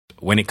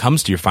when it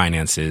comes to your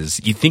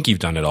finances, you think you've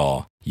done it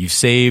all. You've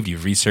saved,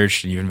 you've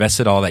researched, and you've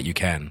invested all that you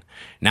can.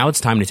 Now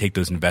it's time to take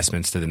those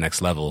investments to the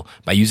next level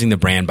by using the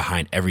brand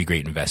behind every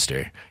great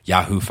investor,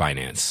 Yahoo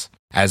Finance.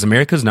 As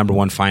America's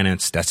 #1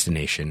 finance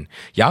destination,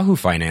 Yahoo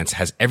Finance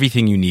has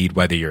everything you need,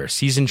 whether you're a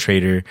seasoned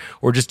trader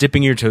or just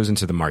dipping your toes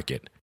into the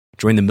market.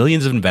 Join the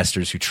millions of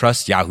investors who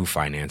trust Yahoo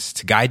Finance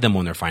to guide them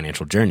on their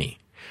financial journey.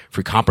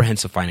 For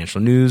comprehensive financial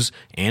news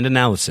and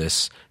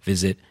analysis,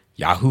 visit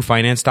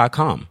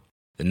yahoofinance.com,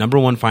 the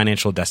 #1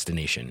 financial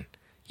destination,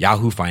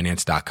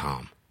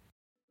 yahoofinance.com.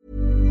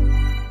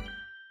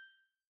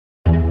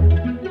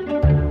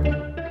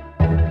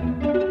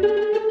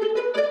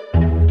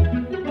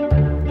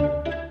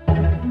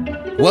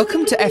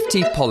 Welcome to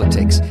FT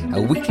Politics,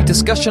 a weekly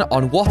discussion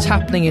on what's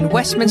happening in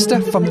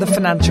Westminster from the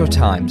Financial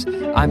Times.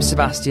 I'm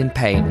Sebastian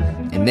Payne.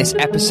 In this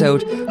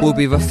episode, we'll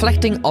be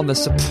reflecting on the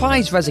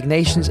surprise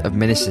resignations of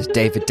Ministers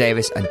David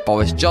Davis and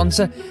Boris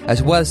Johnson,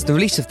 as well as the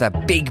release of their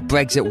big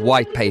Brexit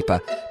white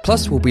paper.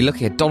 Plus, we'll be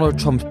looking at Donald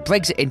Trump's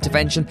Brexit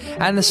intervention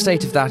and the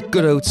state of that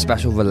good old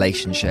special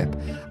relationship.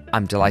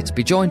 I'm delighted to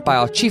be joined by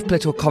our chief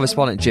political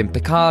correspondent Jim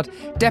Pickard,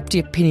 deputy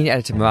opinion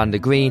editor Miranda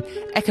Green,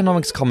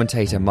 economics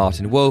commentator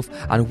Martin Wolf,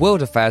 and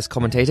world affairs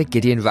commentator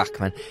Gideon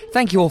Rachman.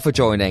 Thank you all for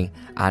joining.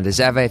 And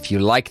as ever, if you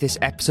like this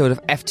episode of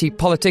FT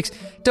Politics,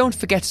 don't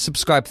forget to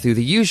subscribe through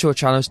the usual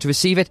channels to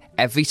receive it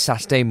every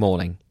Saturday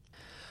morning.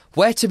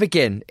 Where to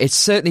begin? It's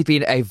certainly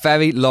been a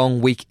very long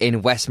week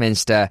in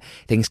Westminster.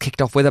 Things kicked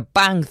off with a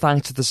bang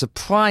thanks to the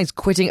surprise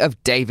quitting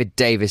of David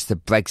Davis, the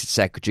Brexit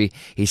Secretary.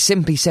 He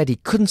simply said he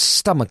couldn't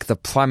stomach the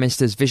Prime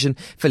Minister's vision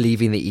for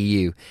leaving the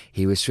EU.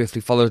 He was swiftly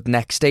followed the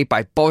next day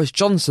by Boris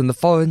Johnson, the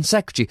Foreign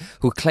Secretary,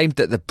 who claimed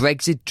that the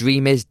Brexit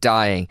dream is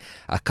dying.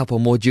 A couple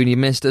more junior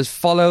ministers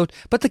followed,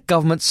 but the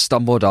government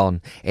stumbled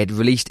on. It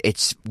released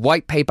its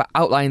white paper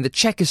outlining the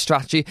Chequers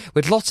strategy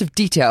with lots of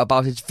detail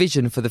about its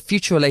vision for the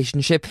future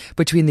relationship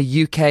between the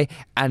UK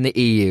and the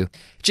EU.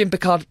 Jim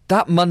Pickard,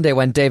 that Monday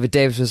when David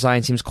Davis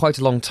resigned seems quite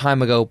a long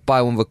time ago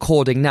by when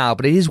recording now,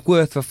 but it is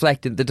worth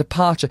reflecting the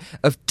departure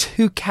of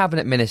 2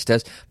 cabinet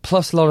ministers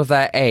plus a lot of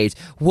their aides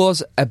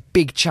was a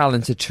big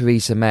challenge to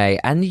Theresa May.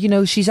 And, you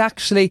know, she's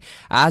actually,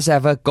 as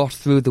ever, got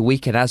through the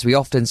week. And as we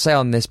often say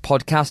on this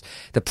podcast,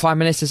 the Prime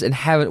Minister's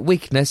inherent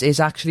weakness is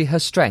actually her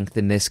strength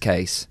in this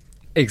case.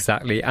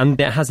 Exactly. And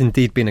it has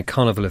indeed been a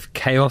carnival of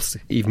chaos,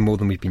 even more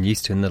than we've been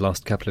used to in the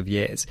last couple of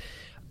years.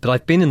 But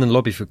I've been in the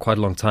lobby for quite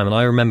a long time, and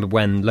I remember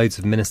when loads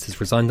of ministers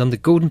resigned under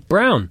Gordon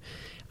Brown.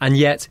 And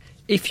yet,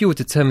 if you're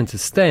determined to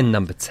stay in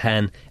number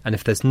 10, and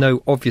if there's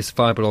no obvious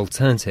viable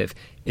alternative,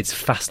 it's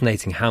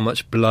fascinating how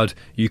much blood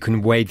you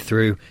can wade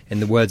through, in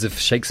the words of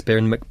Shakespeare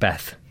and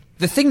Macbeth.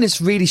 The thing that's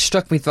really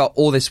struck me throughout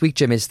all this week,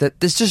 Jim, is that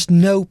there's just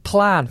no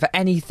plan for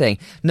anything.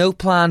 No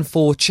plan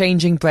for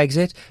changing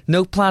Brexit,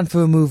 no plan for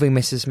removing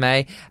Mrs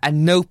May,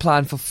 and no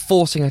plan for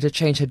forcing her to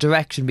change her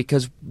direction,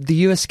 because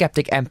the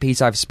Eurosceptic MPs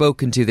I've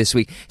spoken to this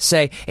week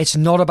say it's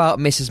not about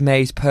Mrs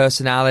May's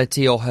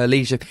personality or her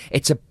leadership,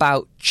 it's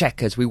about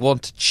Chequers. We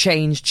want to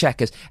change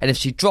Chequers, and if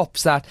she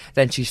drops that,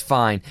 then she's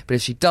fine. But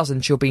if she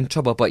doesn't, she'll be in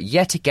trouble. But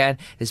yet again,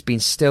 there's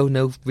been still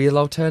no real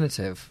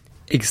alternative.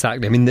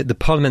 Exactly. I mean, the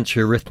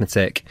parliamentary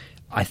arithmetic,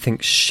 I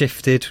think,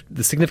 shifted.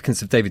 The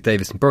significance of David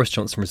Davis and Boris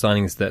Johnson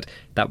resigning is that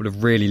would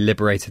have really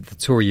liberated the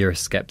Tory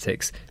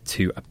Eurosceptics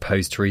to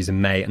oppose Theresa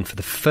May. And for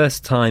the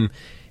first time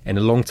in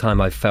a long time,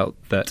 I've felt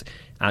that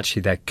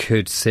actually there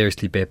could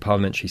seriously be a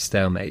parliamentary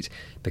stalemate,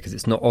 because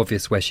it's not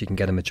obvious where she can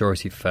get a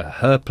majority for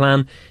her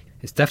plan.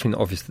 It's definitely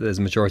not obvious that there's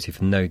a majority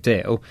for no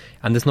deal.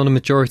 And there's not a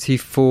majority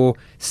for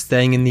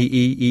staying in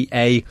the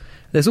EEA.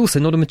 There's also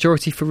not a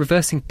majority for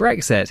reversing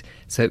Brexit.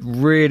 So it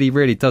really,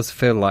 really does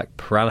feel like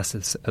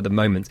paralysis at the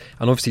moment.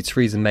 And obviously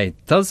Theresa May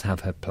does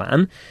have her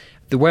plan.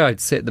 The way I'd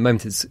say it at the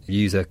moment is,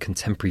 use a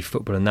contemporary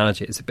football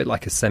analogy, it's a bit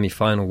like a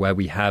semi-final where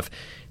we have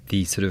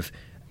the sort of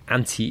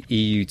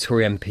anti-EU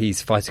Tory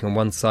MPs fighting on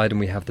one side and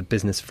we have the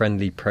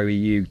business-friendly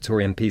pro-EU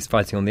Tory MPs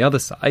fighting on the other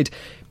side.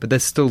 But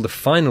there's still the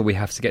final we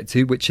have to get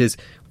to, which is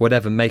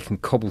whatever May can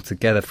cobble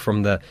together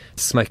from the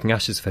smoking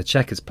ashes of her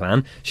Chequers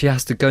plan, she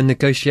has to go and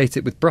negotiate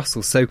it with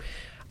Brussels. So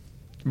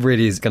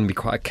really is going to be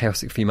quite a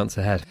chaotic few months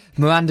ahead.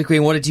 Miranda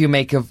Green, what did you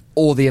make of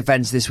all the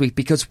events this week?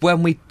 Because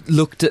when we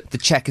looked at the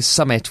Chequers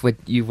Summit, when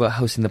you were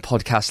hosting the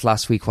podcast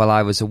last week while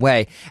I was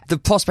away, the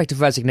prospect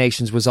of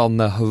resignations was on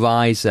the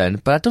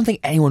horizon, but I don't think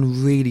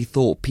anyone really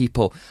thought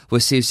people were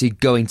seriously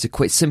going to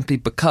quit, simply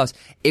because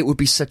it would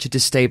be such a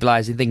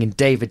destabilising thing. And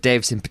David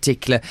Davis in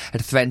particular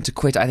had threatened to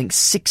quit, I think,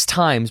 6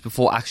 times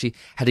before actually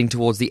heading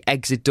towards the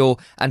exit door,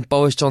 and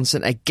Boris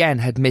Johnson again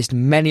had missed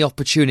many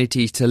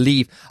opportunities to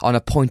leave on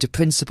a point of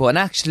principle, and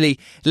actually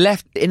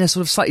left in a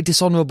sort of slightly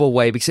dishonourable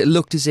way, because it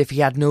looked as if he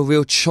had no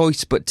real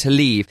choice but to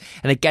leave.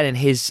 And again, in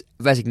his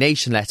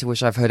resignation letter,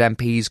 which I've heard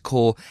MPs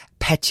call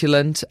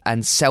petulant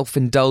and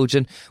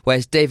self-indulgent,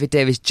 whereas David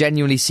Davis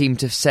genuinely seemed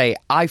to say,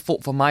 I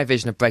fought for my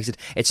vision of Brexit,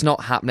 it's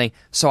not happening,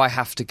 so I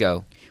have to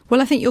go. Well,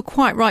 I think you're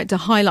quite right to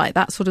highlight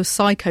that sort of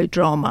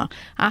psychodrama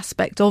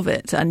aspect of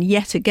it. And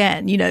yet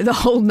again, you know, the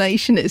whole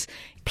nation is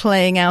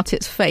playing out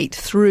its fate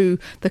through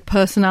the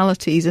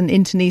personalities and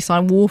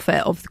internecine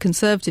warfare of the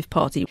Conservative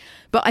Party.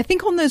 But I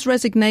think on those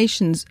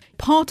resignations,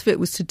 part of it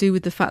was to do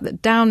with the fact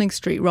that Downing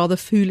Street rather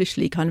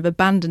foolishly kind of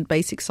abandoned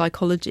basic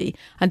psychology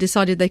and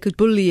decided they could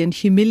bully and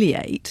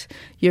humiliate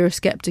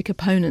Eurosceptic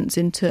opponents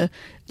into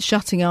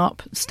shutting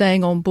up,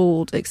 staying on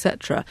board,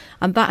 etc.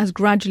 And that has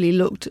gradually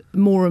looked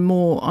more and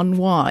more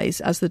unwise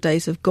as the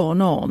days have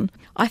gone on.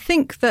 I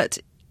think that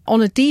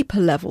on a deeper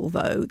level,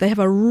 though, they have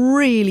a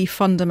really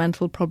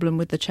fundamental problem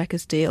with the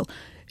Chequers deal.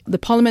 The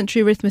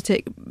parliamentary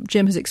arithmetic,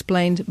 Jim has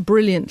explained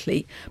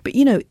brilliantly. But,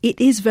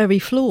 it is very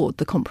flawed,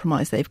 the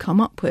compromise they've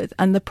come up with.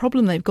 And the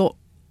problem they've got,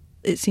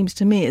 it seems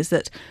to me, is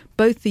that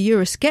both the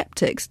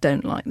Eurosceptics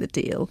don't like the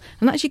deal,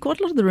 and actually quite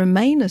a lot of the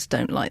Remainers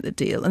don't like the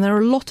deal. And there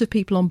are a lot of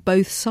people on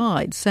both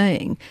sides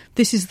saying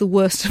this is the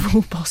worst of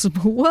all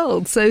possible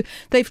worlds. So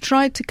they've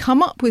tried to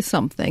come up with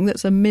something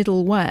that's a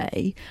middle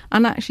way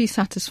and actually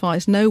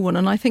satisfies no one.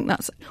 And I think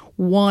that's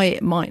why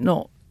it might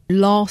not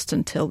last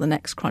until the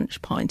next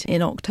crunch point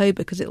in October,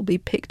 because it'll be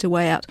picked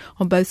away at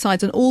on both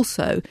sides. And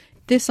also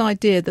this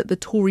idea that the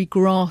Tory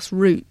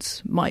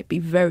grassroots might be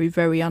very,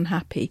 very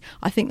unhappy,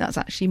 I think that's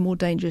actually more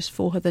dangerous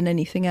for her than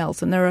anything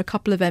else. And there are a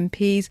couple of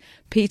MPs,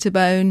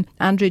 Peterbone,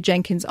 Andrea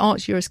Jenkins,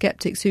 arch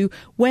Eurosceptics, who,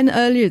 when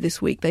earlier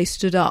this week they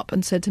stood up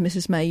and said to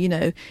Mrs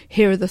May,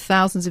 here are the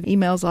thousands of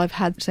emails I've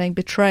had saying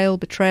betrayal,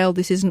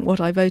 this isn't what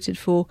I voted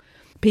for.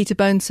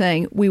 Peterbone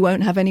saying, we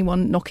won't have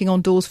anyone knocking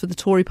on doors for the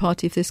Tory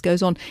party if this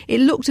goes on.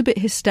 It looked a bit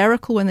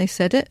hysterical when they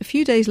said it. A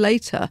few days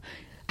later,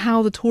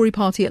 how the Tory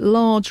party at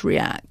large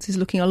reacts is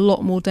looking a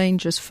lot more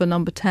dangerous for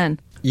Number 10.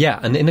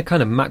 Yeah, and in a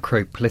kind of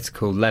macro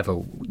political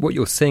level, what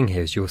you're seeing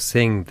here is you're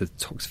seeing the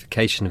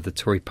toxification of the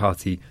Tory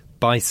party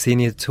by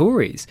senior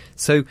Tories.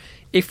 So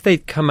if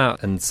they'd come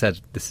out and said,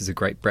 this is a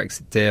great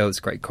Brexit deal, it's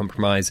a great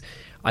compromise,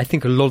 I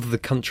think a lot of the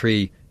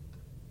country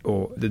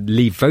or the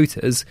Leave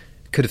voters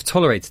could have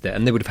tolerated it,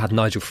 and they would have had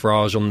Nigel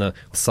Farage on the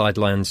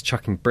sidelines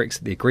chucking bricks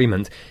at the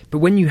agreement. But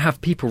when you have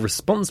people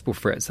responsible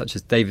for it, such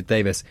as David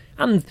Davis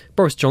and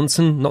Boris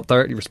Johnson, not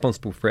directly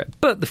responsible for it,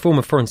 but the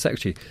former Foreign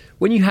Secretary,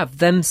 when you have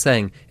them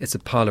saying it's a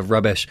pile of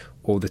rubbish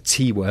or the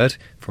T word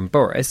from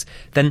Boris,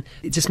 then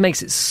it just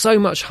makes it so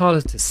much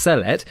harder to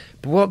sell it.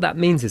 But what that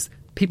means is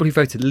people who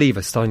voted Leave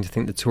are starting to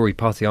think the Tory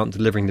party aren't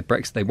delivering the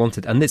Brexit they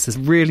wanted, and it's a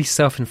really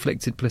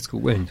self-inflicted political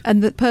wound.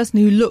 And the person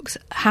who looks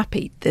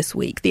happy this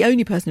week, the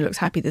only person who looks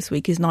happy this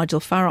week, is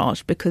Nigel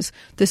Farage, because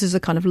this is a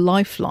kind of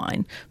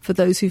lifeline for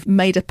those who've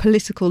made a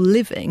political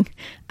living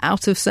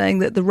out of saying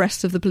that the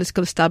rest of the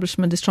political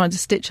establishment is trying to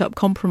stitch up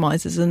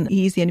compromises, and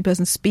he's the only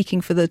person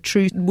speaking for the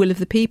true will of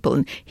the people,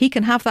 and he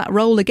can have that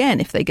role again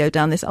if they go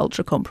down this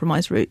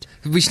ultra-compromise route.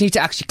 We just need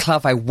to actually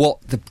clarify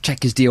what the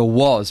Chequers deal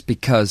was,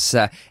 because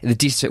the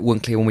details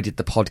weren't clear when we did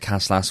the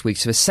podcast last week.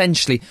 So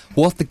essentially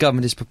what the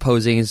government is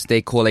proposing is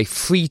they call a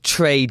free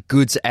trade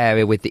goods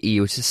area with the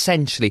EU, which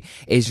essentially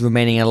is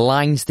remaining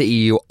aligned to the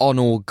EU on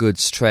all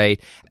goods trade,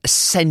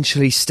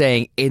 essentially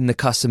staying in the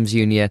customs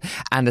union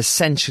and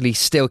essentially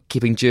still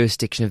keeping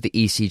jurisdiction of the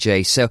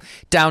ECJ. So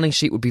Downing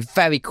Street would be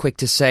very quick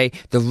to say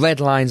the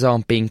red lines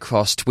aren't being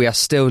crossed. We are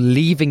still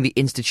leaving the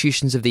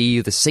institutions of the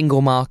EU, the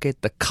single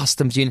market, the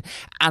customs union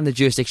and the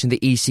jurisdiction of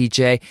the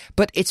ECJ.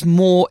 But it's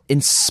more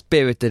in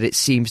spirit that it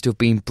seems to have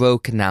been broken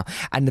now.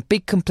 And the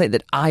big complaint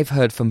that I've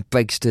heard from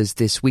Brexiters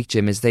this week,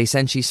 Jim, is they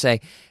essentially say,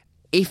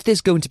 if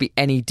there's going to be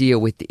any deal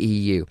with the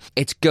EU,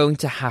 it's going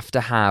to have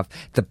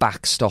the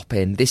backstop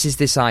in. This is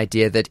this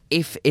idea that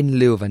if in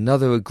lieu of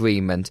another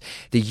agreement,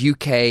 the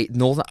UK,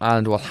 Northern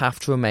Ireland will have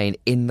to remain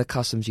in the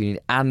customs union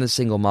and the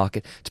single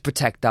market to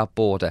protect that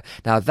border.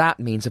 Now that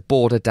means a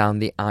border down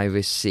the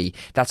Irish Sea.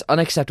 That's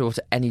unacceptable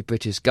to any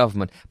British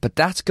government, but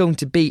that's going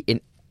to be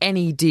in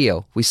any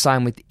deal we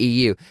sign with the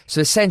EU.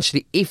 So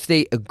essentially, if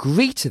they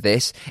agree to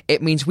this,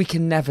 it means we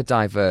can never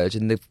diverge.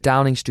 And the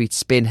Downing Street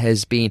spin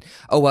has been,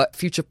 a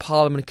future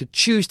parliament could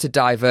choose to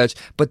diverge,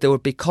 but there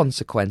would be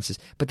consequences.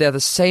 But they're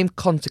the same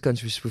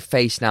consequences we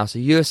face now. So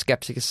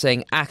Eurosceptics are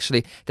saying,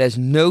 actually, there's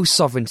no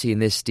sovereignty in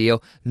this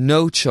deal,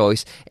 no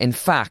choice. In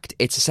fact,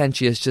 it's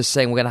essentially just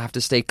saying we're going to have to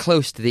stay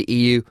close to the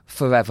EU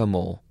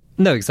forevermore.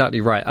 No,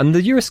 exactly right. And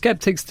the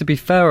Eurosceptics, to be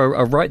fair,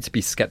 are right to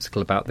be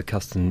sceptical about the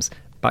customs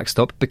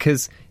backstop,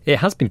 because it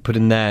has been put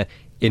in there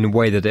in a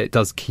way that it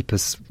does keep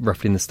us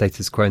roughly in the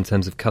status quo in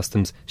terms of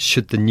customs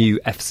should the new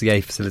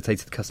FCA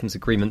facilitated customs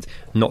agreement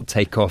not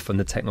take off and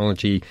the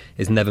technology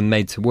is never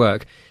made to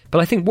work.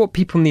 But I think what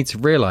people need to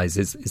realise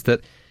is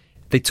that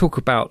they talk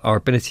about our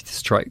ability to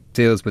strike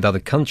deals with other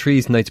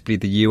countries, notably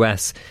the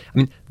US. I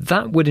mean,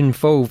 that would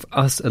involve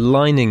us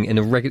aligning in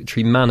a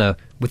regulatory manner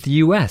with the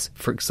US.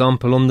 For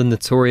example, on the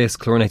notorious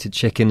chlorinated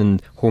chicken and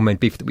hormone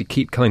beef that we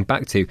keep coming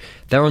back to,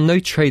 there are no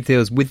trade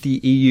deals with the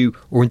EU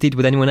or indeed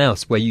with anyone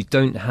else where you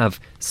don't have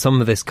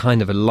some of this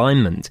kind of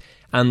alignment.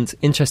 And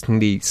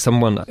interestingly,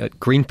 someone at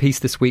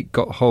Greenpeace this week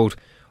got hold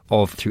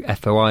of, through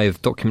FOI, a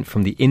document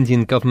from the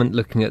Indian government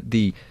looking at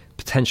the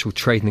potential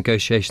trade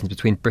negotiations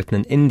between Britain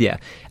and India.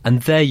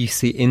 And there you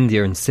see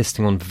India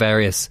insisting on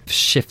various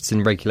shifts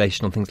in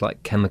regulation on things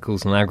like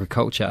chemicals and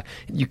agriculture.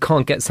 You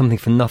can't get something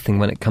for nothing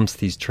when it comes to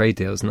these trade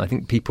deals, and I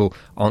think people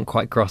aren't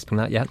quite grasping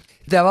that yet.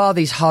 There are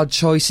these hard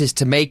choices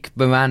to make,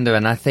 Miranda,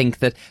 and I think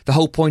that the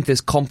whole point of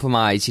this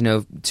compromise,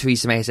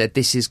 Theresa May said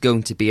this is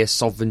going to be a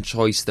sovereign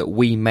choice that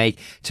we make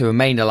to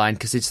remain aligned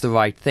because it's the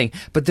right thing.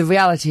 But the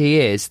reality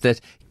is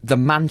that the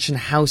Mansion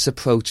House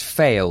approach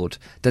failed,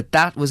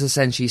 that was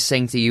essentially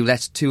saying to you,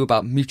 let's do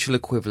about mutual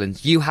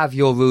equivalence. You have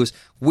your rules,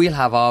 we'll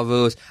have our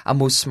rules, and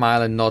we'll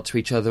smile and nod to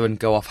each other and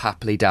go off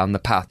happily down the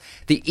path.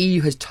 The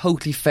EU has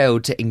totally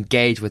failed to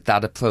engage with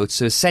that approach.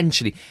 So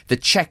essentially, the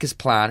Chequers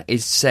plan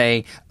is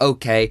saying,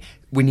 OK,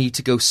 we need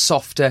to go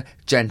softer,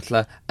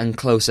 gentler and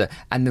closer.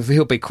 And the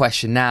real big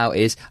question now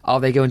is,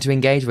 are they going to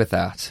engage with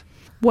that?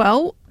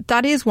 Well,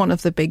 that is one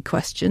of the big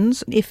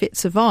questions. If it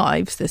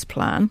survives this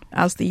plan,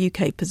 as the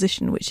UK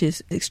position, which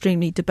is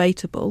extremely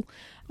debatable.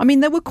 I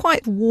mean, there were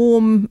quite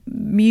warm,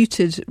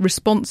 muted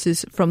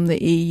responses from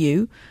the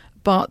EU.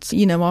 But,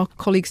 our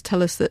colleagues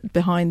tell us that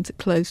behind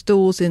closed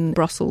doors in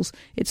Brussels,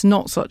 it's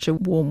not such a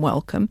warm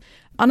welcome.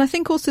 And I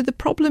think also the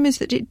problem is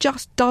that it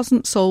just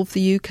doesn't solve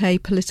the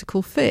UK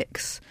political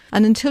fix.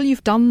 And until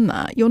you've done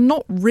that, you're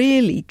not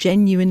really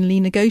genuinely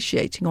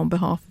negotiating on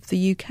behalf of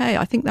the UK.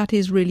 I think that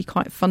is really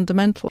quite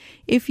fundamental.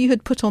 If you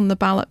had put on the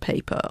ballot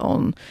paper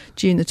on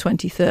June the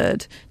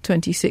 23rd,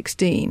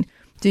 2016,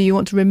 do you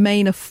want to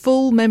remain a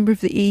full member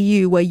of the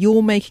EU where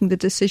you're making the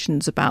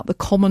decisions about the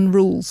common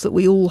rules that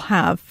we all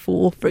have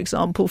for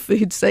example,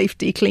 food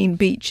safety, clean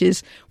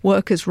beaches,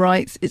 workers'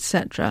 rights,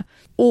 etc.?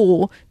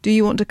 Or do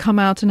you want to come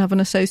out and have an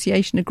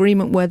association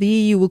agreement where the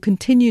EU will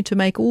continue to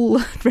make all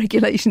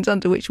regulations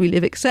under which we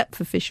live except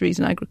for fisheries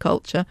and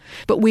agriculture,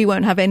 but we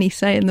won't have any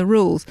say in the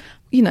rules?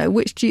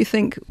 Which do you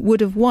think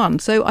would have won?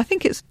 So I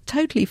think it's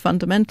totally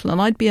fundamental,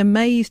 and I'd be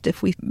amazed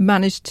if we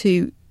managed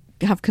to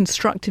have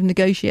constructive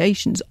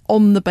negotiations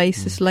on the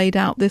basis laid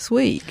out this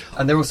week.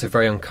 And they're also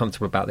very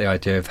uncomfortable about the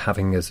idea of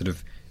having a sort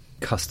of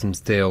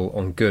customs deal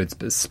on goods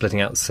but splitting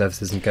out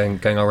services and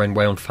going our own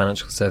way on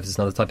financial services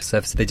and other type of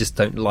services. They just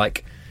don't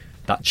like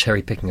that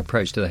cherry-picking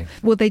approach, do they?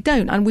 Well, they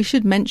don't. And we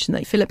should mention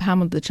that Philip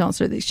Hammond, the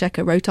Chancellor of the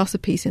Exchequer, wrote us a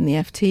piece in the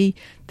FT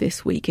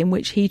this week in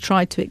which he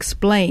tried to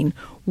explain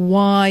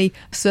why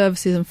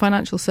services and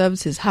financial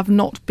services have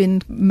not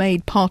been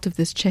made part of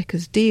this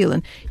Chequers deal.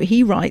 And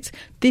he writes,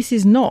 this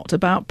is not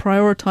about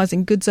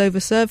prioritising goods over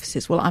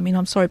services. Well, I mean,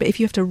 I'm sorry, but if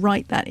you have to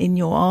write that in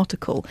your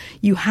article,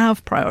 you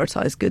have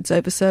prioritised goods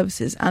over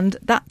services, and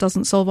that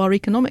doesn't solve our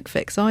economic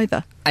fix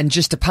either. And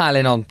just to pile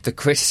in on the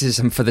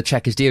criticism for the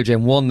Chequers deal,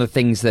 Jane, one of the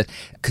things that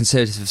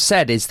Conservatives have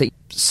said is that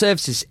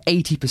services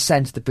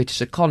 80% of the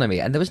British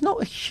economy, and there was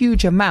not a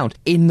huge amount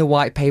in the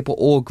white paper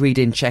or agreed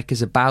in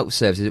Chequers about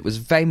services. It was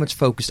very much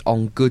focused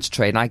on goods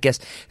trade, and I guess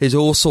there's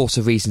all sorts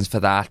of reasons for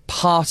that.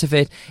 Part of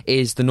it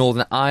is the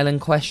Northern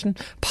Ireland question.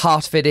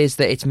 Part of it is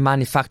that it's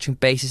manufacturing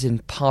bases in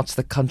parts of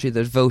the country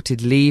that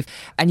voted leave,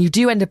 and you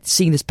do end up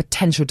seeing this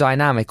potential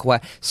dynamic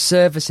where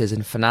services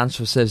and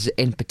financial services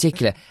in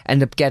particular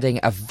end up getting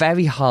a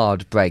very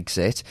hard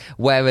Brexit,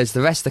 whereas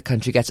the rest of the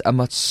country gets a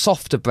much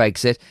softer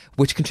Brexit,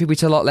 which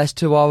contributes a lot less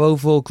to our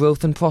overall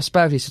growth and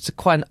prosperity. So it's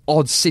quite an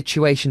odd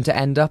situation to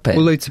end up in.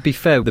 Although, to be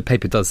fair, the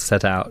paper does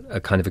set out a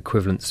kind of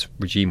equivalence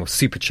regime or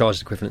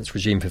supercharged equivalence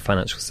regime for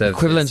financial services.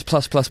 Equivalence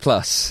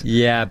plus.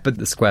 Yeah, but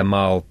the Square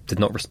Mile did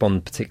not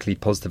respond particularly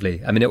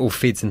positively. I mean, it all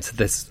feeds into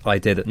this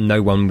idea that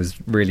no one was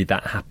really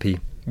that happy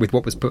with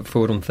what was put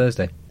forward on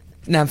Thursday.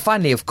 Now,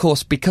 finally, of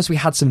course, because we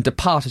had some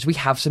departures, we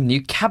have some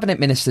new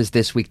cabinet ministers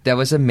this week. There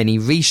was a mini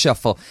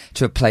reshuffle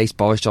to replace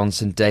Boris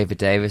Johnson, David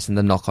Davis, and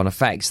the knock-on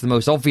effects. The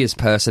most obvious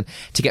person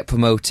to get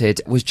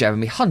promoted was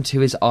Jeremy Hunt,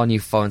 who is our new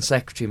Foreign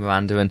Secretary,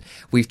 Miranda, and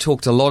we've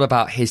talked a lot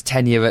about his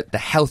tenure at the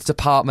Health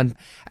Department.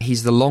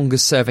 He's the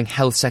longest-serving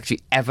Health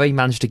Secretary ever. He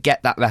managed to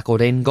get that record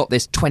in, got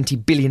this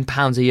 £20 billion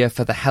a year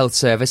for the Health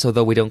Service,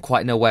 although we don't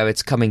quite know where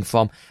it's coming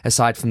from,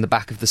 aside from the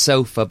back of the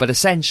sofa. But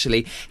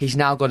essentially, he's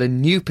now got a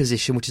new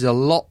position, which is a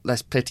lot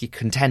less politically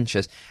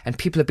contentious, and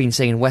people have been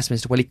saying in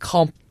Westminster, well, he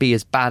can't be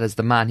as bad as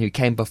the man who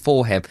came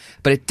before him,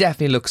 but it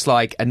definitely looks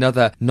like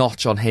another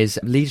notch on his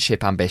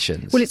leadership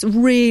ambitions. Well, it's a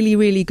really,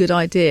 really good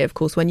idea, of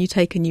course, when you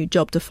take a new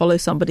job to follow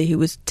somebody who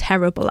was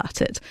terrible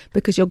at it,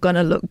 because you're going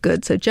to look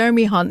good. So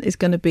Jeremy Hunt is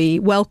going to be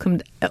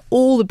welcomed at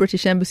all the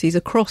British embassies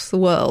across the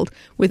world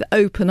with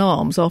open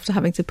arms after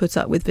having to put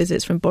up with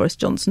visits from Boris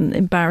Johnson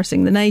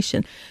embarrassing the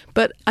nation.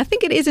 But I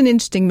think it is an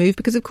interesting move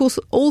because, of course,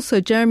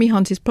 also Jeremy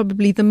Hunt is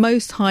probably the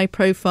most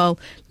high-profile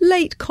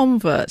late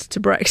convert to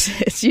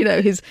Brexit. You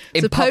know, his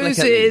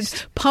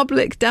supposed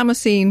public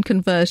Damascene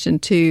conversion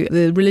to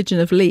the religion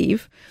of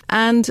leave.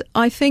 And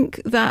I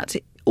think that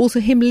also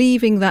him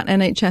leaving that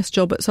NHS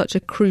job at such a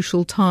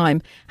crucial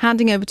time,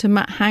 handing over to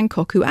Matt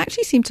Hancock, who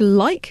actually seemed to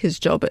like his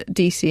job at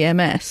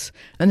DCMS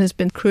and has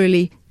been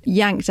cruelly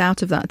yanked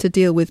out of that to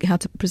deal with how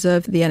to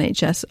preserve the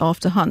NHS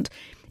after Hunt.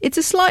 It's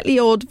a slightly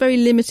odd, very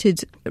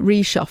limited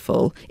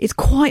reshuffle. It's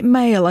quite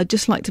male, I'd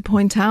just like to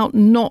point out,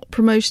 not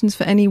promotions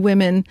for any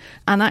women.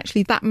 And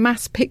actually that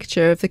mass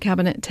picture of the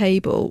cabinet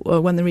table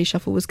when the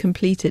reshuffle was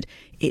completed,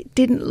 it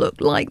didn't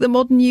look like the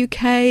modern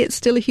UK. It's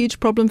still a huge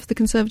problem for the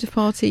Conservative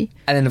Party.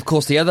 And then, of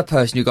course, the other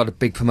person who got a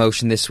big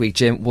promotion this week,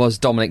 Jim, was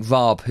Dominic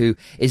Raab, who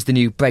is the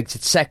new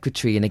Brexit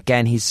secretary. And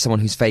again, he's someone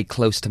who's very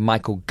close to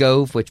Michael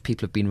Gove, which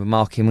people have been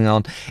remarking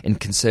on in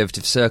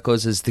Conservative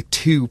circles as the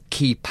two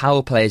key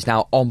power players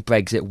now on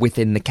Brexit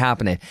within the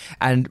cabinet.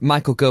 And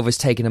Michael Gove has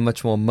taken a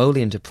much more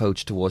emollient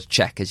approach towards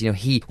Chequers. You know,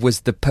 he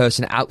was the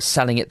person out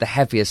selling it the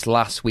heaviest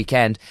last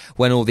weekend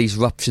when all these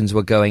ruptions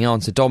were going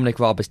on. So Dominic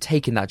Raab has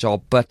taken that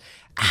job, but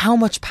how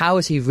much power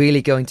is he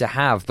really going to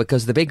have?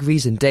 Because the big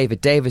reason David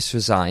Davis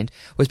resigned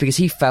was because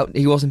he felt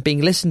he wasn't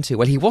being listened to.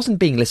 Well, he wasn't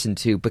being listened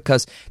to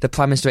because the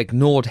Prime Minister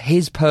ignored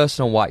his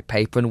personal white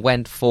paper and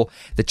went for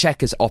the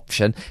Chequers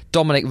option.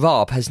 Dominic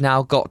Raab has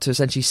now got to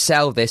essentially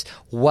sell this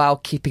while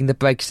keeping the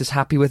Brexiters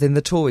happy within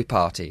the Tory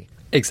party.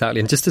 Exactly.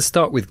 And just to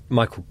start with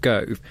Michael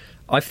Gove,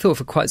 I've thought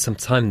for quite some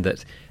time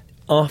that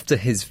after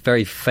his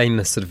very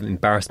famous sort of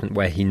embarrassment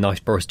where he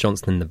knifed Boris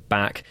Johnson in the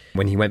back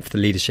when he went for the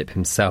leadership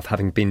himself,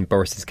 having been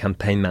Boris's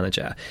campaign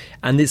manager,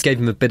 and this gave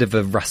him a bit of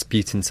a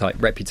Rasputin-type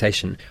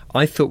reputation,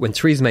 I thought when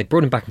Theresa May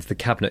brought him back into the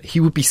cabinet, he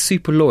would be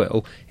super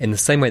loyal in the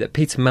same way that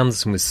Peter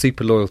Mandelson was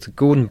super loyal to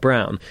Gordon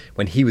Brown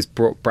when he was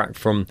brought back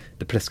from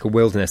the political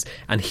wilderness,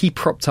 and he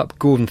propped up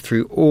Gordon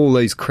through all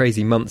those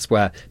crazy months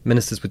where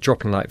ministers were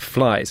dropping like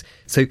flies.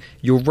 So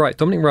you're right,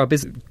 Dominic Raab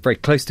is very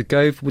close to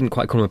Gove, wouldn't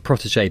quite call him a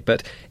protege,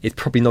 but it's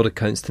probably not a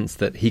coincidence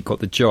that he got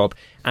the job.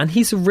 And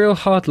he's a real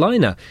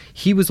hardliner.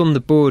 He was on the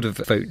board of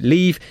Vote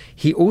Leave.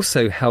 He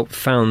also helped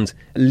found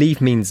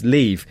Leave Means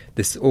Leave,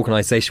 this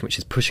organisation which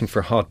is pushing for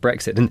a hard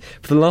Brexit. And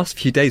for the last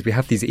few days, we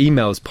have these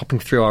emails popping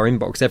through our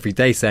inbox every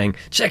day saying,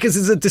 Chequers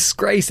is a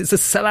disgrace, it's a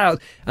sellout.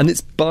 And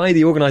it's by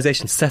the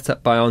organisation set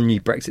up by our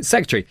new Brexit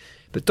secretary.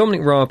 But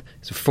Dominic Raab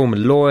is a former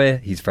lawyer.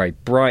 He's very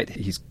bright.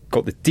 He's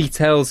got the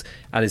details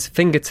at his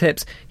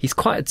fingertips. He's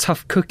quite a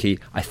tough cookie.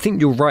 I think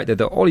you're right, though,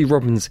 that Ollie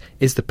Robbins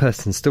is the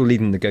person still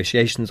leading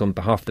negotiations on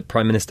behalf of the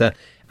Prime Minister.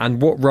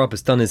 And what Raab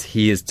has done is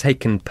he has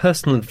taken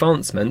personal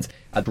advancement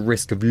at the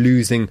risk of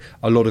losing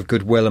a lot of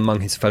goodwill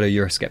among his fellow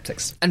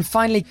Eurosceptics. And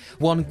finally,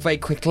 one very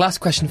quick last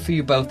question for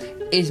you both.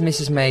 Is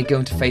Mrs May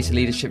going to face a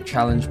leadership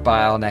challenge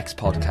by our next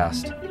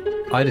podcast?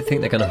 I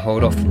think they're going to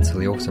hold off until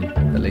the autumn,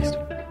 at least.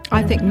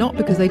 I think not,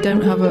 because they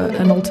don't have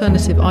an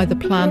alternative, either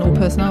plan or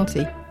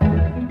personality.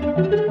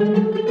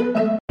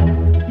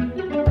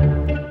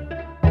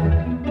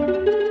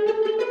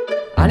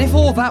 And if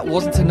all that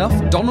wasn't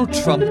enough, Donald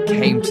Trump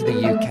came to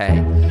the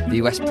UK. The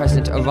US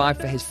president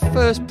arrived for his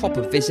first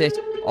proper visit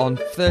on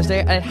Thursday,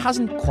 and it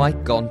hasn't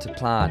quite gone to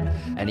plan.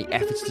 Any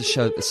efforts to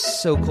show that the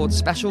so-called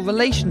special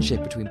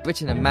relationship between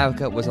Britain and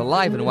America was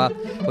alive and well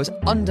was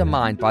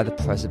undermined by the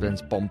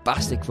president's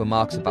bombastic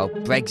remarks about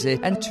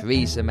Brexit and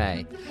Theresa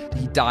May.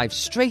 He dived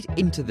straight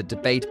into the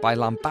debate by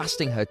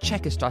lambasting her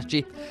Chequer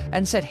strategy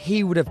and said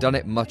he would have done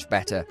it much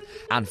better.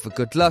 And for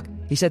good luck,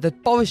 he said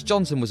that Boris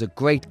Johnson was a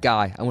great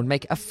guy and would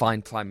make a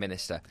fine Prime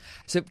Minister.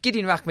 So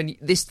Gideon Rachman,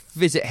 this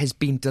visit has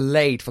been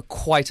delayed for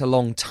quite a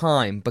long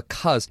time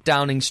because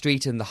Downing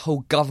Street and the whole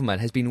government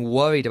has been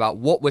worried about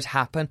what would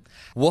happen,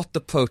 what the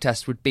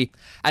protest would be,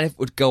 and if it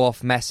would go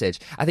off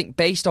message. I think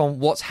based on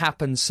what's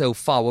happened so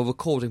far, we're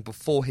recording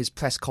before his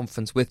press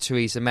conference with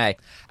Theresa May,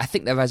 I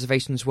think their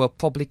reservations were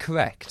probably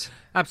correct.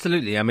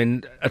 Absolutely. I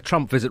mean, a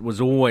Trump visit was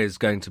always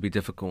going to be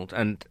difficult,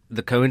 and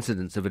the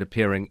coincidence of it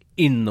appearing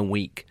in the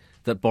week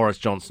that Boris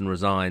Johnson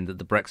resigned, that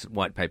the Brexit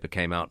white paper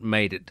came out,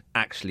 made it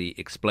actually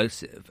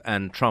explosive.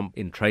 And Trump,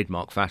 in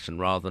trademark fashion,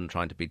 rather than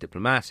trying to be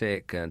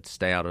diplomatic and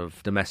stay out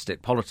of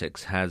domestic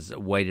politics, has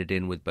waded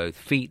in with both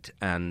feet,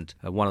 and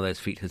one of those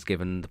feet has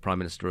given the Prime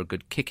Minister a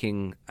good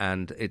kicking,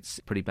 and it's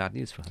pretty bad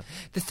news for her.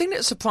 The thing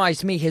that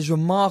surprised me, his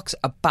remarks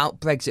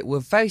about Brexit were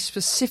very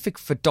specific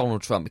for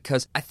Donald Trump,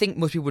 because I think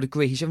most people would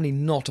agree he's generally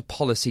not a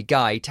policy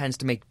guy. He tends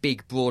to make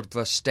big, broad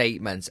brush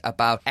statements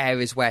about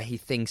areas where he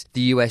thinks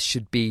the US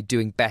should be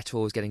doing better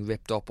or is getting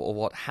ripped up or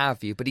what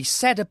have you. But he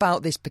said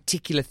about this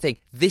particular thing,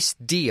 this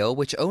deal,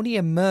 which only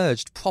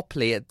emerged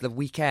properly at the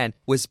weekend,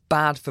 was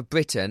bad for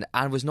Britain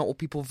and was not what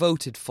people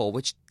voted for,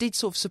 which did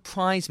sort of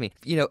surprise me.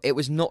 You know, it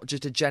was not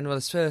just a general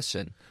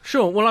assertion.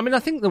 Sure. Well, I mean, I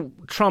think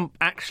that Trump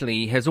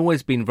actually has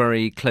always been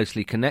very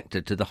closely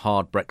connected to the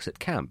hard Brexit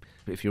camp.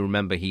 If you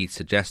remember, he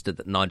suggested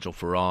that Nigel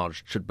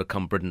Farage should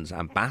become Britain's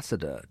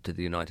ambassador to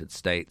the United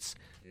States.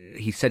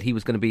 He said he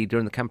was going to be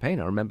during the campaign.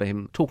 I remember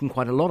him talking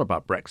quite a lot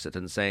about Brexit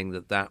and saying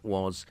that that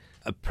was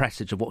a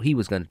presage of what he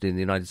was going to do in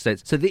the United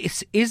States. So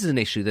this is an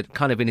issue that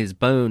kind of in his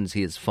bones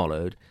he has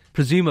followed.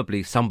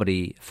 Presumably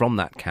somebody from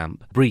that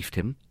camp briefed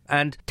him.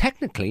 And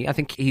technically, I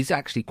think he's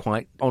actually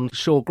quite on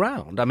sure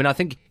ground. I mean, I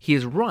think he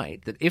is right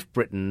that if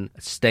Britain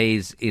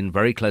stays in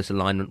very close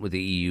alignment with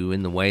the EU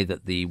in the way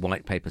that the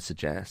white paper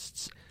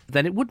suggests,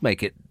 then it would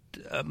make it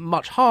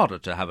much harder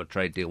to have a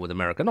trade deal with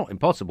America. Not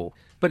impossible,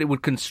 but it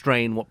would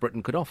constrain what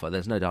Britain could offer.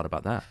 There's no doubt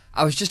about that.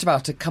 I was just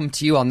about to come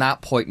to you on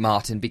that point,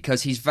 Martin,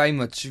 because he's very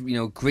much,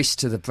 grist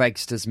to the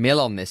Brexiters' mill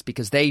on this,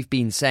 because they've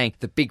been saying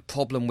the big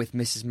problem with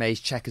Mrs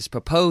May's Chequers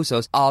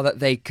proposals are that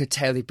they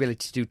curtail the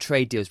ability to do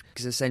trade deals,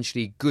 because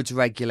essentially goods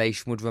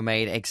regulation would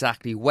remain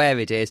exactly where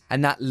it is,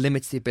 and that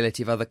limits the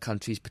ability of other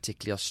countries,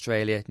 particularly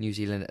Australia, New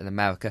Zealand and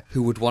America,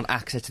 who would want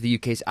access to the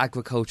UK's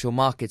agricultural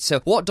market.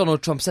 So what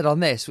Donald Trump said on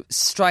this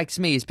strikes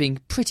me as being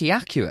pretty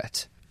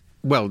accurate.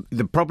 Well,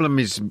 the problem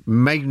is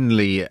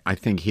mainly, I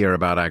think, here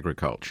about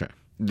agriculture.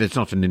 There's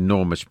not an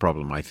enormous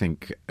problem, I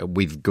think,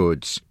 with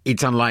goods.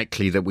 It's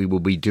unlikely that we will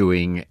be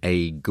doing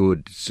a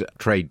goods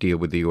trade deal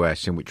with the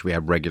US in which we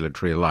have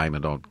regulatory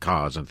alignment on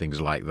cars and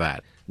things like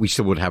that. We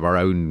still would have our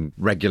own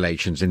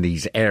regulations in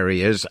these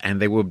areas,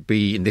 and they would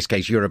be, in this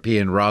case,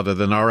 European rather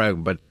than our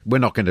own. But we're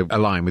not going to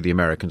align with the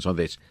Americans on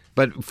this.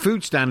 But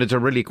food standards are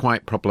really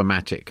quite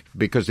problematic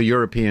because the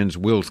Europeans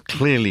will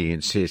clearly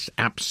insist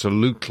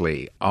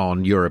absolutely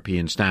on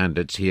European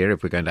standards here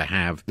if we're going to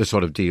have the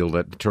sort of deal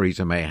that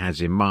Theresa May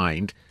has in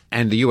mind.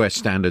 And the US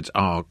standards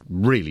are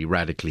really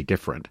radically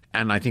different.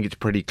 And I think it's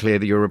pretty clear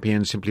the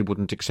Europeans simply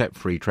wouldn't accept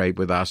free trade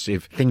with us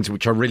if things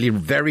which are really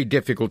very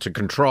difficult to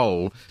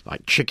control,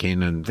 like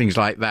chicken and things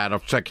like that,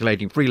 are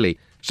circulating freely.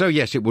 So,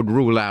 yes, it would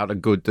rule out a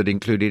good that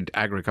included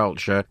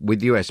agriculture with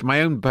the US. My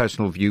own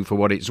personal view, for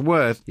what it's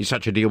worth, is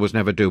such a deal was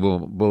never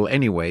doable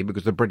anyway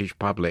because the British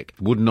public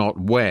would not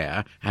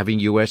wear having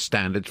US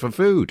standards for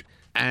food.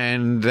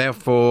 And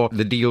therefore,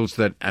 the deals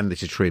that, and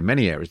this is true in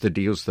many areas, the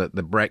deals that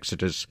the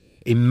Brexiters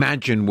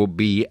imagine will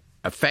be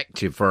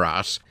effective for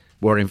us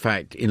were in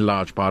fact in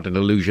large part an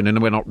illusion, and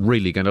we're not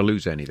really going to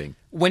lose anything.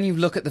 When you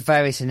look at the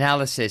various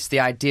analysis,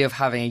 the idea of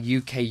having a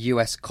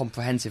UK-US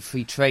comprehensive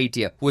free trade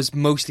deal was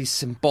mostly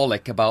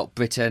symbolic about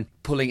Britain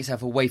pulling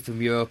itself away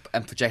from Europe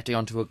and projecting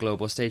onto a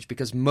global stage,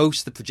 because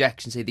most of the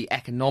projections say the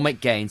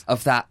economic gains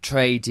of that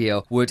trade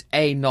deal would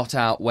A, not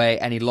outweigh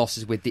any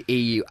losses with the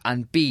EU,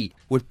 and B,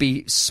 would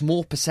be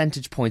small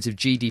percentage points of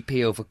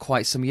GDP over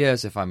quite some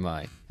years, if I'm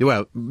right.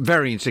 Well,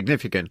 very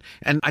insignificant.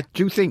 And I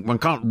do think one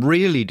can't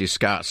really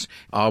discuss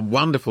our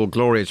wonderful,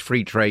 glorious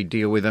free trade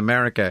deal with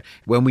America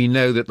when we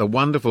know that the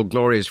wonderful,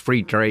 glorious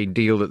free trade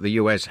deal that the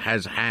US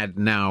has had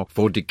now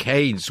for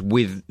decades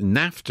with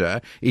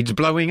NAFTA, it's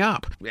blowing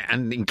up,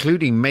 and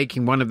including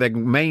making one of their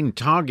main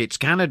targets,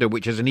 Canada,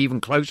 which has an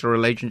even closer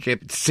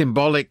relationship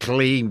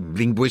symbolically,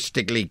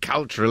 linguistically,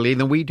 culturally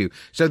than we do.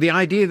 So the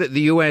idea that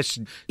the US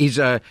is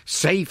a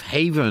safe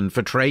haven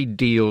for trade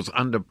deals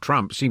under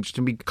Trump seems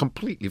to me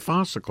completely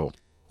farcical.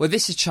 Well,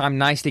 this is chimed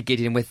nicely,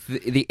 Gideon, with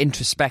the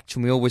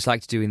introspection we always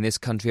like to do in this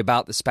country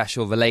about the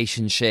special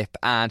relationship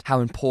and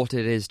how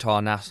important it is to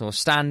our national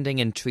standing.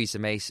 And Theresa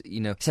May,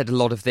 said a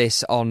lot of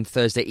this on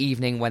Thursday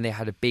evening when they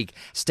had a big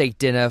state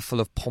dinner full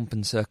of pomp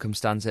and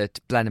circumstance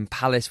at Blenheim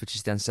Palace, which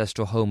is the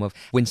ancestral home of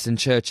Winston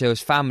Churchill's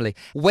family.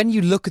 When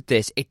you look at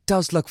this, it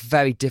does look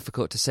very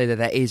difficult to say that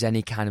there is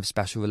any kind of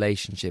special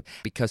relationship,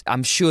 because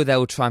I'm sure there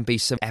will try and be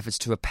some efforts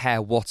to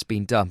repair what's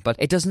been done. But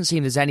it doesn't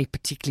seem there's any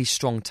particularly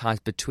strong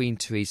ties between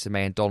Theresa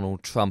May and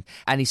Donald Trump,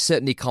 and he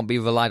certainly can't be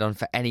relied on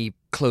for any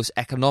close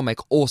economic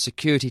or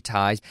security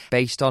ties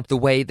based on the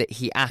way that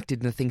he acted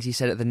and the things he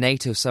said at the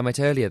NATO summit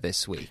earlier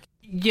this week.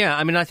 Yeah,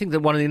 I mean, I think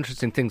that one of the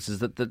interesting things is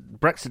that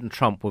Brexit and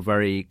Trump were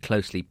very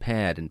closely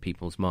paired in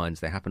people's minds.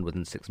 They happened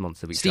within 6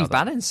 months of each other. Steve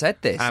Bannon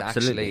said this,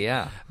 Absolutely. Actually,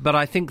 yeah. But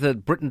I think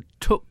that Britain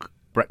took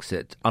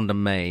Brexit under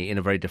May in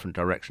a very different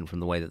direction from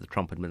the way that the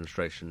Trump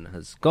administration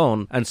has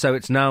gone. And so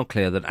it's now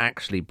clear that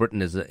actually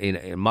Britain is in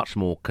a much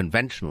more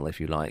conventional, if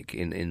you like,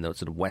 in the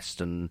sort of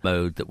Western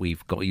mode that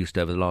we've got used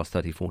to over the last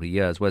 30, 40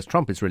 years, whereas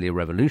Trump is really a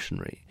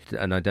revolutionary.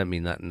 And I don't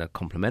mean that in a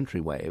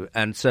complimentary way.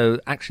 And so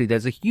actually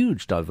there's a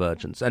huge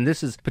divergence. And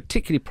this is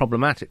particularly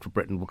problematic for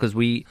Britain because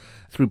we,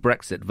 through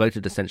Brexit,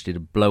 voted essentially to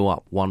blow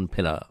up one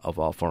pillar of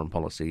our foreign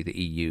policy, the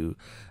EU.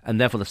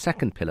 And therefore the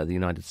second pillar, the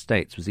United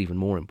States, was even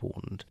more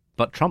important.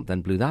 But Trump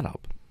then blew that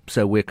up.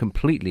 So we're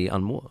completely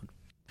unmoored.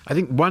 I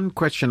think one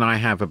question I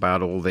have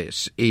about all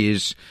this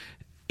is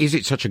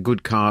it such a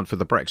good card for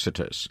the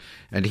Brexiters?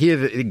 And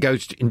here it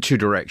goes in two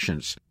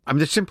directions. I mean,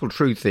 the simple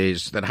truth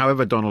is that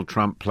however Donald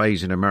Trump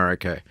plays in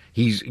America,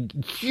 he's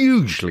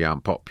hugely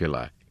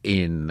unpopular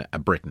in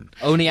Britain.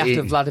 Only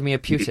after Vladimir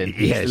Putin.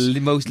 Yes. He's the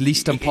most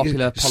least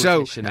unpopular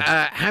politician. So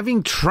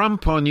having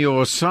Trump on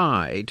your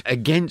side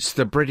against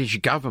the British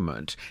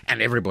government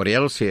and everybody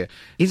else here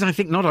is, I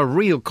think, not a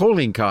real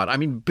calling card. I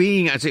mean,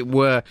 being, as it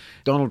were,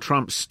 Donald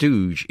Trump's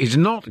stooge is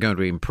not going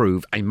to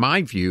improve, in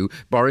my view,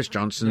 Boris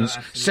Johnson's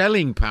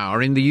selling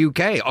power in the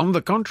UK. On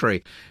the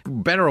contrary,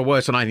 better or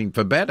worse, and I think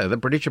for better, the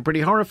British are pretty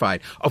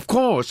horrified. Of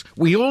course,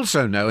 we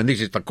also know, and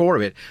this is the core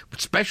of it,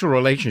 special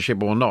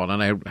relationship or not,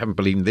 and I haven't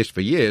believed in this for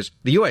years, years,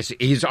 the US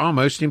is our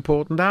most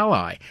important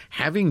ally.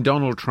 Having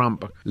Donald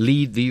Trump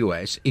lead the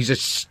US is a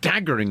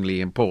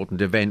staggeringly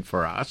important event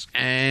for us,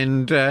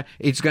 and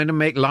it's going to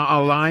make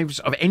our lives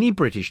of any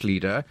British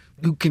leader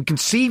who can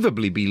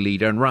conceivably be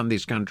leader and run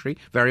this country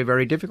very,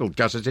 very difficult,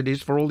 just as it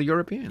is for all the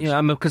Europeans. Yeah,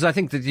 because I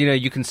think that,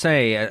 you can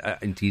say,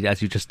 indeed,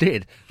 as you just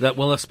did, that,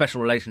 well, a special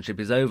relationship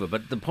is over.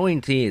 But the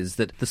point is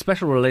that the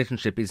special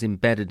relationship is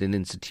embedded in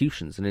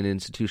institutions and in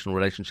institutional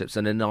relationships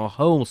and in our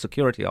whole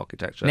security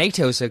architecture.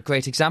 NATO is a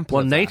great example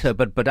of that. Well, NATO,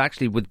 but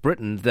actually with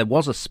Britain, there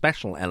was a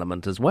special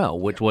element as well,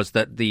 which was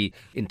that the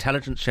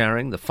intelligence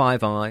sharing, the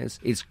Five Eyes,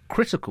 is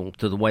critical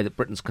to the way that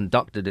Britain's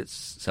conducted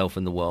itself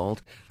in the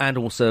world. And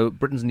also,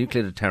 Britain's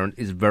nuclear deterrent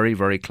is very,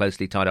 very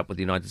closely tied up with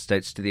the United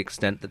States, to the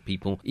extent that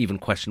people even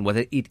question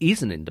whether it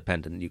is an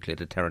independent nuclear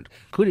deterrent.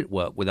 Could it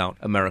work without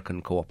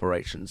American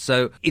cooperation?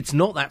 So it's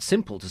not that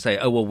simple to say,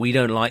 oh, well, we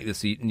don't like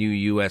this new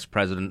US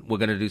president, we're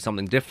going to do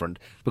something different,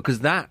 because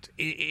that,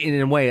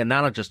 in a way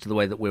analogous to the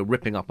way that we're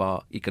ripping up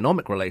our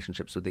economic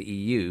relationships with the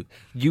EU,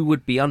 you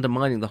would be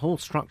undermining the whole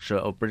structure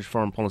of British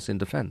foreign policy and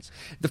defence.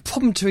 The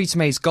problem Theresa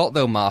May's got,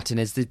 though, Martin,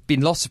 is there's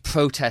been lots of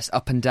protests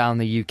up and down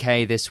the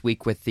UK this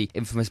week with the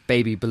infamous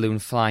baby balloon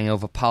flying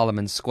over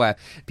Parliament Square,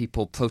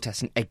 people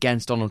protesting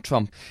against Donald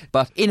Trump.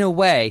 But in a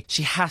way,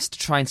 she has to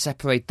try and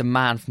separate the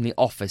man from the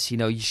office.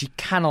 She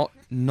cannot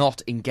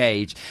not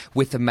engage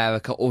with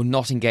America or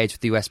not engage with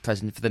the US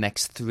president for the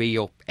next 3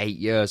 or 8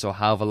 years or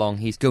however long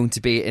he's going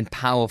to be in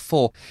power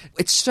for.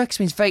 It strikes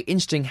me as very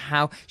interesting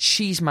how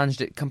she's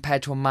managed it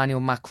compared to Emmanuel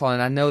Macron,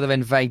 and I know they're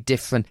in very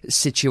different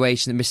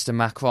situations. Mr.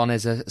 Macron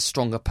has a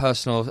stronger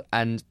personal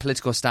and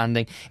political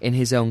standing in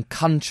his own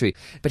country,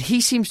 but he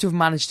seems to have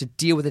managed to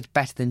deal with it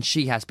better than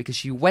she has, because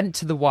she went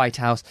to the White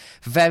House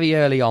very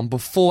early on,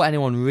 before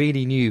anyone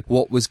really knew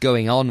what was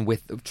going on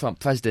with the Trump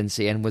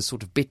presidency, and was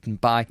sort of bitten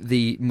by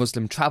the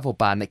Muslim travel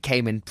ban that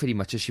came in pretty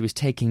much as she was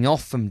taking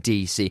off from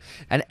DC,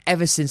 and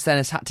ever since then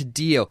has had to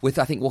deal with,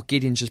 I think, what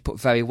Gideon just put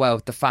very well.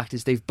 The fact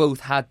is they've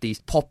both had these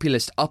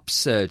populist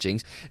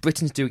upsurgings.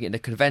 Britain's doing it in a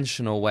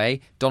conventional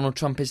way, Donald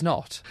Trump is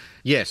not.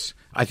 Yes,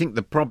 I think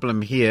the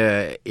problem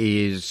here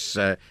is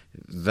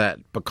that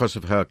because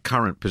of her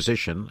current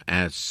position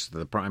as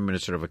the Prime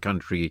Minister of a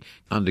country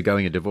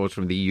undergoing a divorce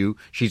from the EU,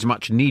 she's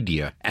much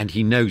needier, and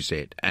he knows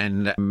it.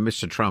 And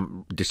Mr.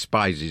 Trump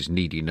despises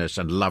neediness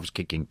and loves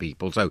kicking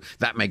people, so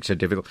that makes it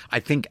difficult. I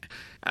think,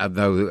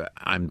 though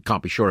I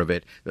can't be sure of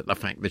it, that the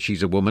fact that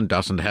she's a woman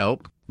doesn't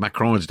help.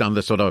 Macron has done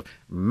the sort of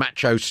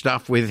macho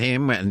stuff with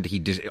him, and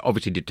he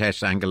obviously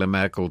detests Angela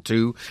Merkel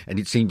too, and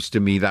it seems to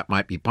me that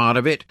might be part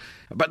of it.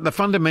 But the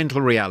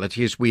fundamental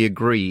reality, as we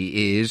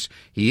agree, is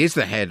he is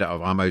the head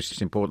of our most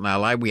important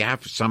ally. We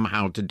have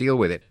somehow to deal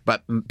with it.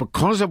 But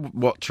because of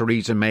what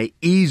Theresa May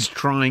is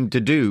trying to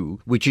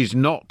do, which is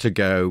not to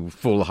go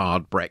full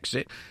hard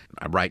Brexit,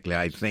 rightly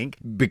I think,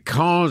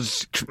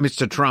 because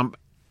Mr. Trump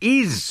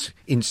is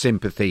in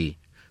sympathy,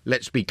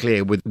 let's be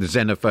clear, with the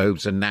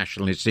xenophobes and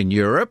nationalists in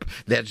Europe,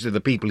 that's the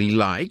people he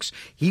likes,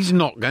 he's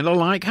not going to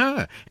like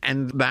her.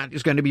 And that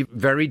is going to be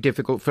very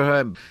difficult for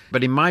her.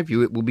 But in my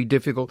view, it will be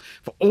difficult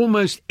for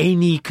almost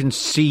any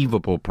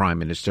conceivable Prime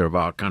Minister of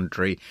our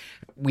country.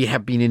 We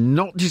have been in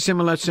not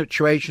dissimilar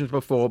situations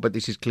before, but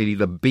this is clearly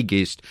the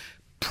biggest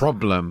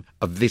problem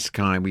of this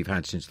kind we've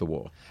had since the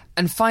war.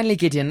 And finally,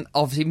 Gideon,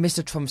 obviously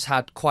Mr. Trump's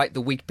had quite the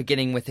week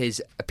beginning with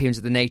his appearance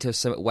at the NATO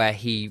summit, where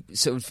he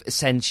sort of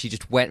essentially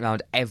just went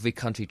around every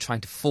country trying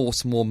to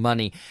force more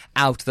money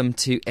out of them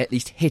to at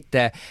least hit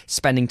their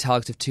spending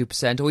target of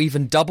 2% or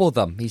even double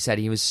them. He said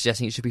he was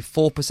suggesting it should be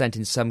 4%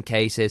 in some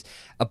cases.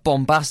 A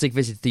bombastic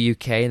visit to the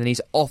UK, and then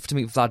he's off to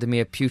meet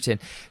Vladimir Putin.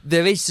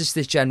 There is just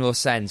this general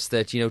sense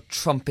that,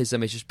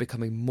 Trumpism is just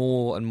becoming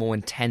more and more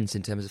intense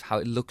in terms of how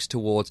it looks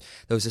towards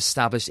those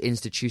established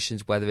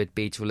institutions, whether it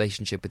be its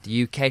relationship with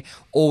the UK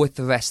or with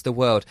the rest of the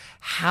world.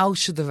 How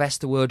should the rest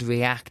of the world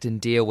react and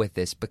deal with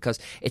this? Because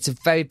it's a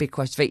very big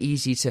question. It's very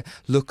easy to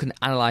look and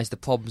analyse the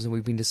problems, and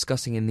we've been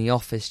discussing in the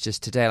office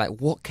just today, like,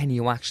 what can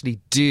you actually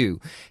do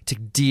to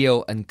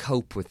deal and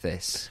cope with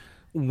this?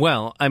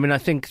 Well, I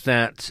think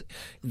that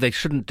they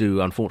shouldn't do,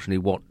 unfortunately,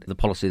 what the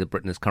policy that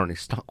Britain is currently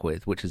stuck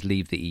with, which is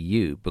leave the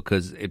EU,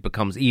 because it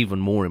becomes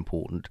even more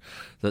important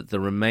that the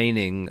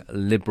remaining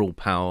liberal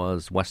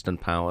powers, Western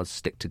powers,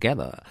 stick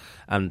together.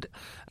 And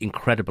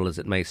incredible as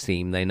it may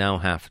seem, they now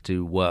have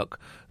to work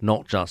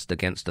not just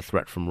against a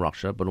threat from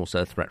Russia, but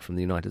also a threat from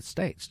the United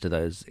States to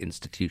those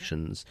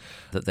institutions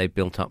that they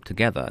built up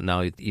together.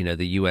 Now,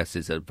 the US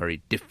is a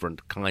very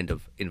different kind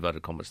of,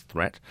 inverted commas,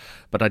 threat,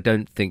 but I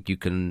don't think you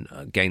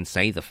can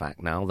gainsay the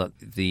fact now that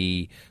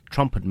the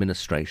Trump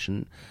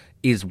administration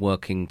is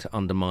working to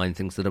undermine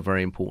things that are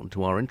very important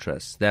to our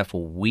interests.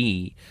 Therefore,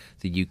 we,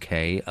 the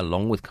UK,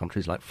 along with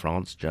countries like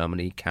France,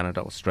 Germany,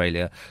 Canada,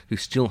 Australia, who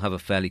still have a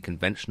fairly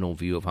conventional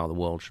view of how the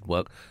world should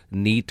work,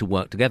 need to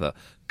work together.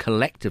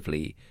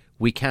 Collectively,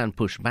 we can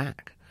push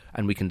back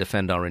and we can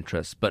defend our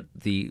interests. But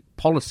the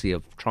policy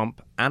of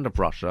Trump and of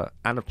Russia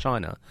and of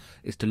China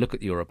is to look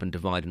at Europe and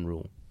divide and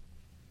rule.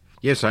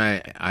 Yes,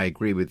 I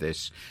agree with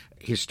this.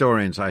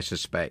 Historians, I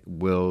suspect,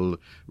 will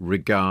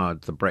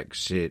regard the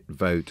Brexit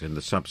vote and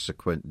the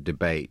subsequent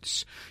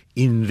debates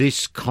in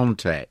this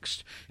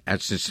context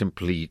as a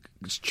simply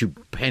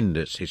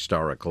stupendous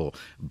historical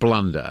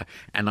blunder.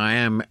 And I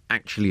am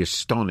actually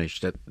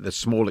astonished at the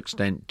small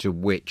extent to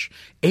which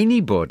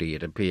anybody,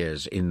 it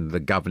appears, in the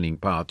governing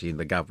party, in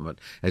the government,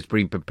 has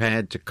been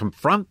prepared to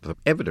confront the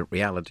evident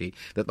reality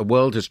that the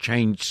world has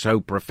changed so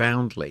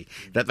profoundly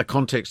that the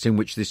context in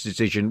which this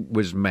decision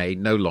was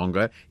made no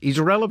longer is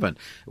relevant.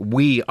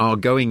 We are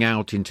going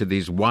out into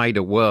this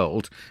wider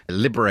world,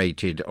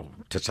 liberated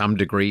to some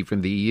degree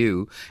from the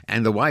EU,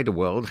 and the wider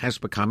world has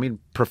become in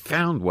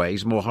profound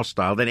ways more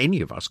hostile than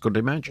any of us could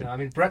imagine. Yeah, I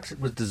mean, Brexit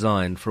was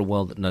designed for a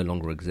world that no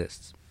longer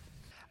exists.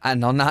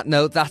 And on that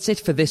note, that's it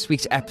for this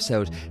week's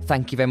episode.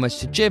 Thank you very much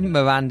to Jim,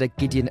 Miranda,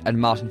 Gideon and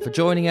Martin for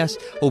joining us.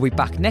 We'll be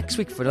back next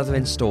week for another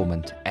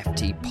instalment.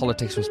 FT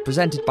Politics was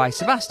presented by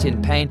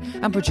Sebastian Payne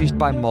and produced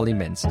by Molly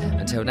Mintz.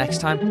 Until next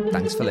time,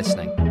 thanks for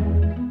listening.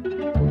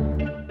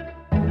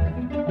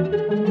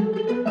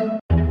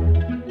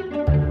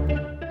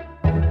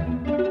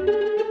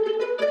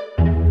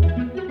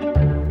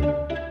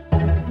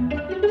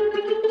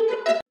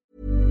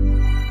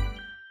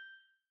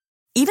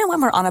 Even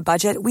when we're on a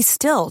budget, we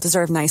still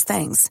deserve nice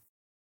things.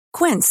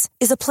 Quince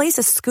is a place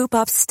to scoop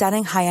up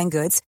stunning high-end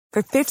goods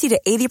for 50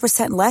 to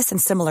 80% less than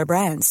similar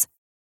brands.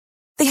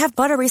 They have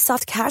buttery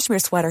soft cashmere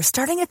sweaters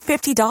starting at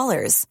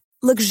 $50,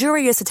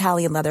 luxurious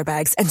Italian leather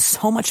bags, and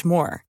so much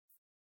more.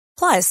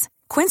 Plus,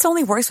 Quince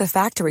only works with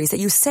factories that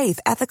use safe,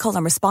 ethical,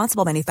 and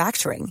responsible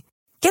manufacturing.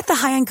 Get the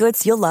high-end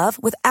goods you'll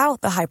love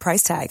without the high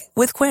price tag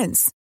with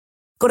Quince.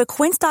 Go to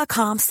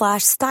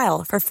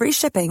quince.com/style for free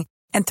shipping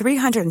and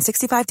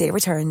 365-day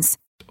returns.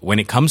 When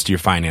it comes to your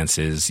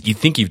finances, you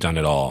think you've done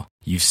it all.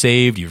 You've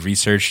saved, you've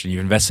researched, and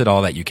you've invested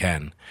all that you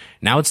can.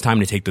 Now it's time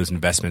to take those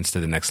investments to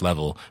the next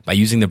level by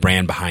using the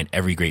brand behind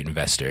every great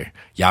investor,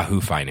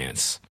 Yahoo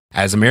Finance.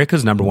 As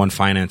America's #1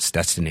 finance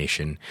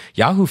destination,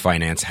 Yahoo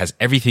Finance has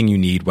everything you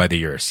need, whether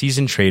you're a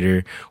seasoned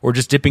trader or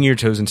just dipping your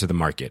toes into the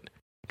market.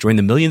 Join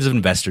the millions of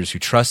investors who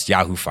trust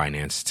Yahoo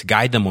Finance to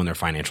guide them on their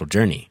financial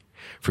journey.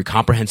 For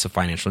comprehensive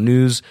financial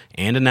news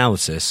and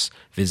analysis,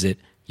 visit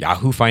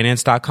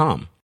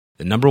yahoofinance.com.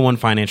 The #1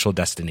 financial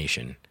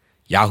destination,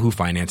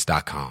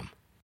 yahoofinance.com.